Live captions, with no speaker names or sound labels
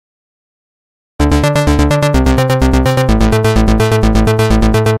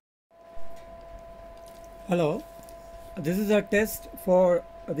Hello, this is a test for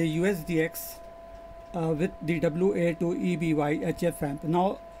the uSDX with the WA2EBY HF amp.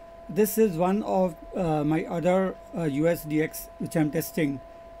 Now, this is one of my other uSDX which I'm testing.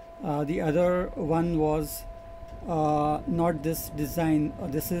 The other one was not this design.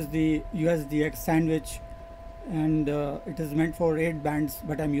 This is the uSDX Sandwich, and it is meant for 8 bands,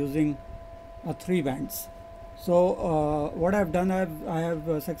 but I'm using 3 bands. So what I've done, I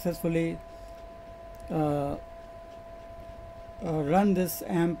have successfully run this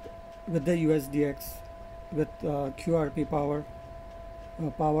amp with the uSDX with QRP power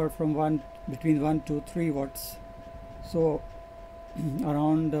from between 1 to 3 watts. So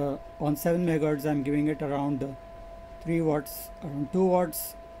around on 7 megahertz I'm giving it around 3 watts, around 2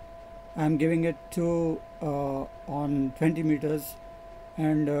 watts I'm giving it to on 20 meters,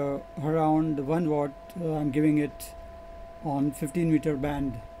 and around 1 watt I'm giving it on 15 meter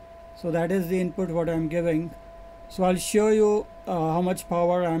band. So that is the input what I'm giving. So I'll show you how much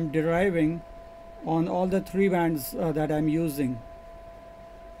power I'm deriving on all the 3 bands that I'm using.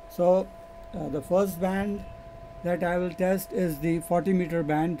 So the first band that I will test is the 40 meter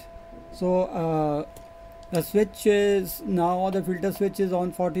band. So the switch is now, the filter switch is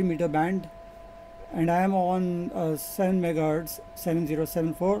on 40 meter band, and I am on 7 megahertz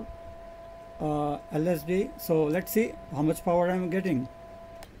 7074 LSD. So let's see how much power I'm getting.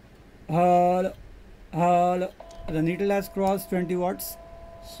 The needle has crossed 20 watts,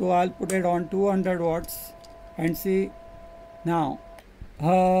 so I'll put it on 200 watts and see now.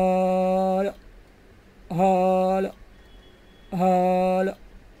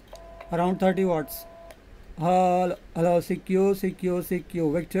 Around 30 watts. Hello,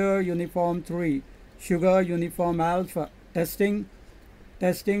 CQ, Victor Uniform 3, Sugar Uniform Alpha, testing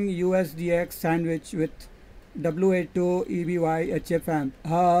uSDX Sandwich with WA2EBY HF amp.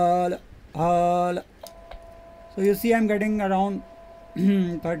 So you see I'm getting around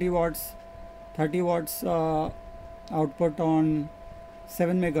 30 watts output on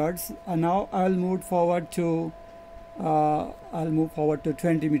 7 megahertz. And now I'll move forward to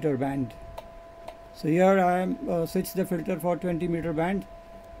 20 meter band. So here I am switch the filter for 20 meter band,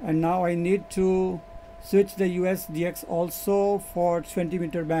 and now I need to switch the uSDX also for 20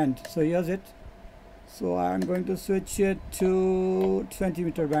 meter band. So here's it. So I'm going to switch it to 20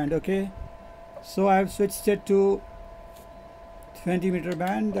 meter band. Okay, so I've switched it to 20 meter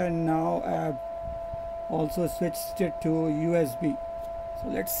band, and now I've also switched it to USB. So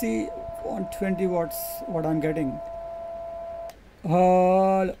let's see on 20 watts what I'm getting.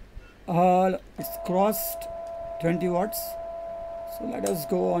 It's crossed 20 watts, so let us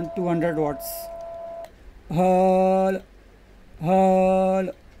go on 200 watts.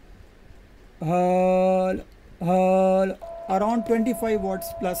 Around 25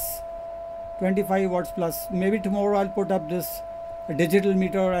 watts plus. Maybe tomorrow I'll put up this digital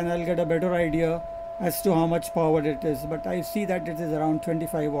meter and I'll get a better idea as to how much power it is, but I see that it is around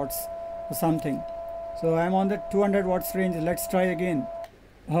 25 watts or something. So I'm on the 200 watts range. Let's try again.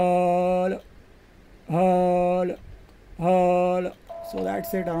 So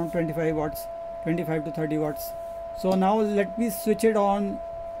that's it, around 25 watts, 25 to 30 watts. So now let me switch it on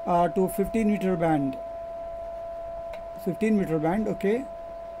to 15 meter band. 15 meter band, okay.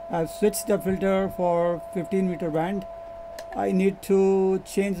 I've switched the filter for 15 meter band. I need to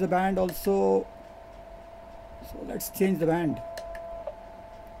change the band also. So let's change the band.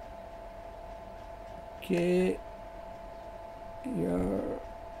 Okay, here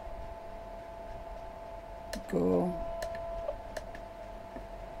go.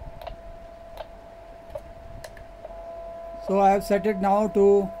 So I have set it now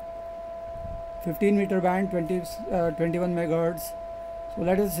to 15 meter band, 21 megahertz. So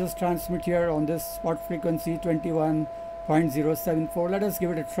let us just transmit here on this spot frequency 21.074. Let us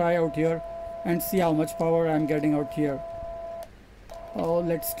give it a try out here and see how much power I'm getting out here. Oh,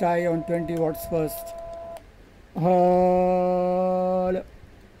 let's try on 20 watts first.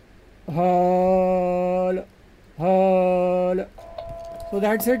 So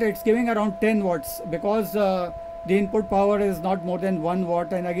that's it. It's giving around 10 watts because the input power is not more than 1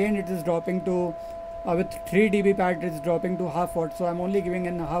 watt, and again it is dropping to with 3 dB pad it's dropping to half watt. So I'm only giving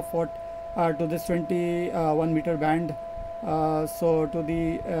in half watt to this 21 meter band. So to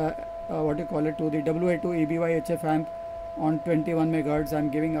the to the WA2EBY HF amp on 21 megahertz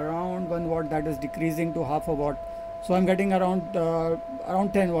I'm giving around 1 watt, that is decreasing to half a watt. So I'm getting around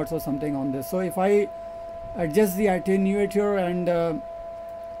 10 watts or something on this. So if I adjust the attenuator and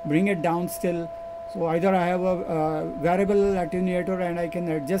bring it down still, so either I have a variable attenuator and I can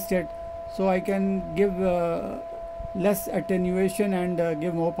adjust it, so I can give less attenuation and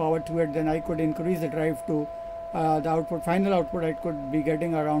give more power to it, then I could increase the drive to the output, final output I could be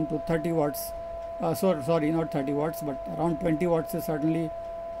getting around to 30 watts. Sorry, not 30 watts, but around 20 watts is certainly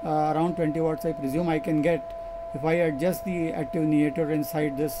around 20 watts I presume I can get if I adjust the attenuator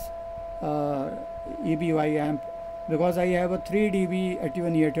inside this EBY amp, because I have a 3 dB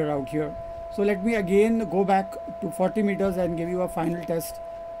attenuator out here. So let me again go back to 40 meters and give you a final test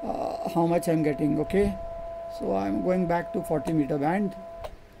how much I'm getting. Okay, so I'm going back to 40 meter band.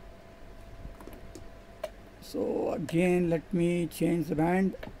 So again let me change the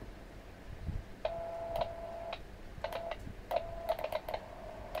band.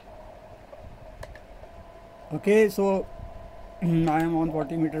 Okay, so I am on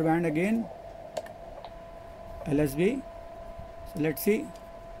 40 meter band again, LSB. So let's see.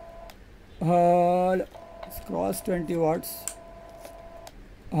 It's crossed 20 watts.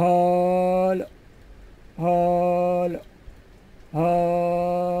 Around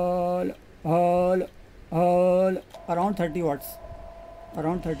 30 watts.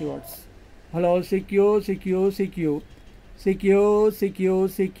 Around 30 watts. Hello, CQ.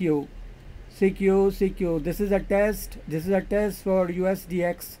 This is a test. This is a test for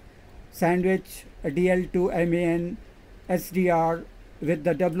uSDX Sandwich DL2MAN SDR with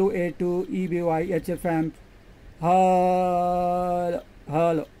the WA2EBY HF amp. Hello.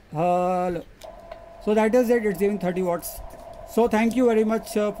 So that is it. It's giving 30 watts. So thank you very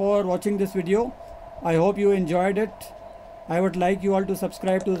much for watching this video. I hope you enjoyed it. I would like you all to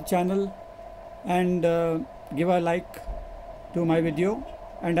subscribe to the channel and give a like to my video.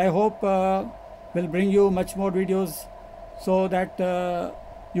 And I hope will bring you much more videos so that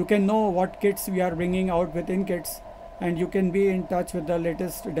you can know what kits we are bringing out within kits, and you can be in touch with the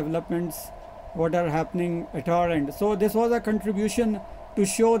latest developments what are happening at our end. So this was a contribution to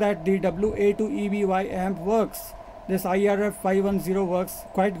show that the WA2EBY amp works. This IRF 510 works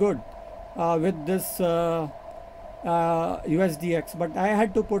quite good with this uSDX, but I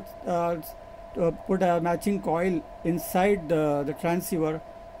had to put a matching coil inside the transceiver.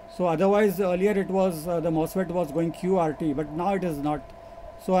 So otherwise earlier it was the MOSFET was going QRT, but now it is not.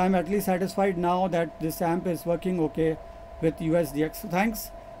 So I am at least satisfied now that this amp is working okay with uSDX. So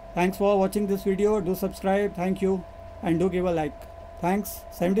thanks for watching this video. Do subscribe, thank you, and do give a like. Thanks.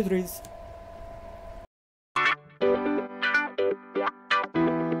 73s.